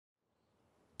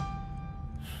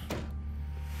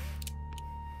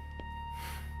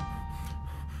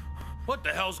What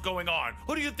the hell's going on?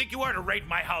 Who do you think you are to raid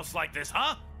my house like this,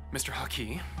 huh? Mr.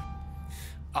 Haki,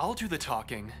 I'll do the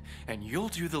talking, and you'll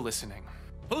do the listening.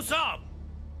 Husam!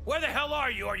 Where the hell are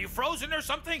you? Are you frozen or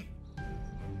something?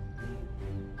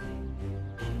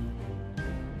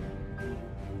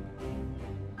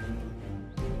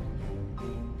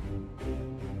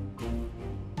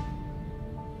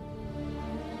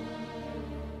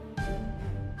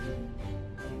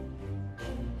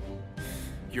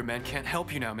 Your men can't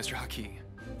help you now, Mr. Haki.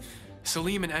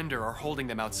 Salim and Ender are holding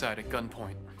them outside at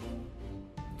gunpoint.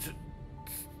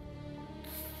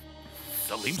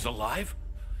 Salim's alive?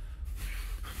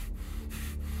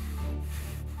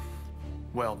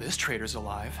 Well, this traitor's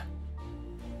alive.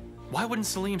 Why wouldn't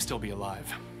Salim still be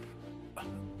alive?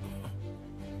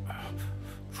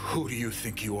 Who do you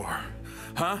think you are?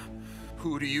 Huh?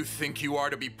 Who do you think you are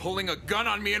to be pulling a gun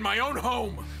on me in my own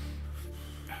home?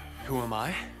 Who am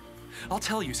I? I'll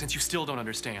tell you since you still don't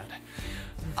understand.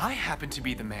 I happen to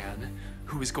be the man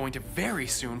who is going to very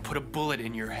soon put a bullet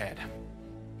in your head.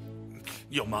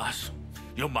 Yılmaz,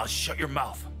 shut your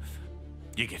mouth.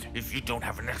 Yigit, if you don't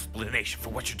have an explanation for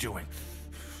what you're doing,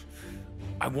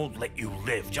 I won't let you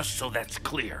live, just so that's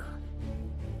clear.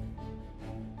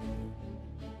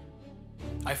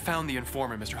 I found the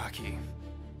informer, Mr. Haki.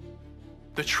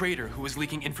 The traitor who was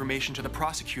leaking information to the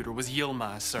prosecutor was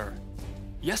Yılmaz, sir.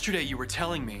 Yesterday you were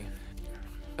telling me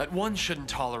that one shouldn't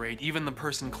tolerate even the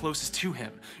person closest to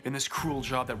him in this cruel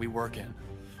job that we work in.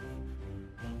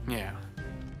 Yeah.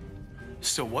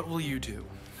 So what will you do?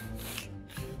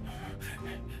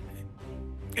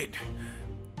 It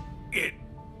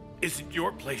isn't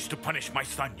your place to punish my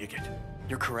son, Yigit.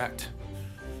 You're correct.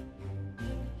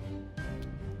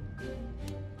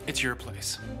 It's your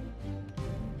place.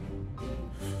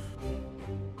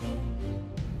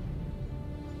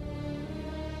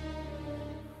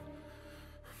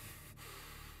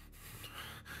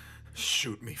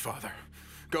 Shoot me, Father.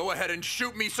 Go ahead and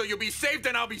shoot me so you'll be saved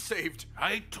and I'll be saved.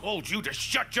 I told you to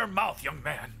shut your mouth, young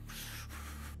man.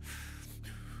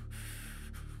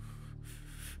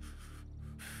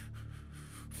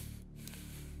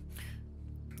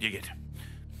 Yigit,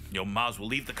 Yılmaz will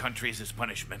leave the country as his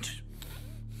punishment.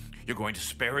 You're going to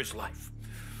spare his life.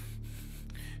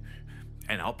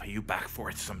 And I'll pay you back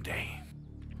for it someday.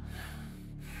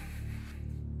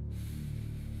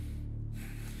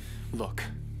 Look.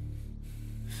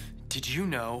 Did you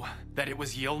know that it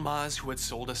was Yılmaz who had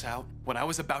sold us out when I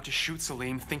was about to shoot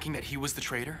Salim thinking that he was the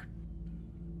traitor?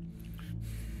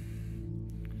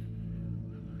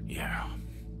 Yeah.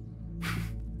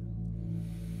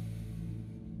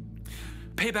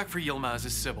 Payback for Yılmaz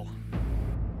is Sibel.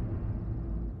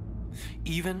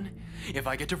 Even if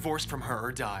I get divorced from her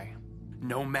or die,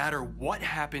 no matter what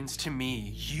happens to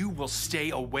me, you will stay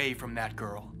away from that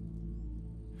girl.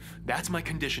 That's my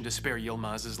condition to spare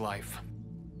Yılmaz's life.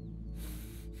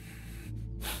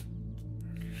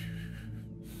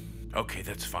 Okay,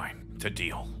 that's fine. It's a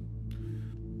deal.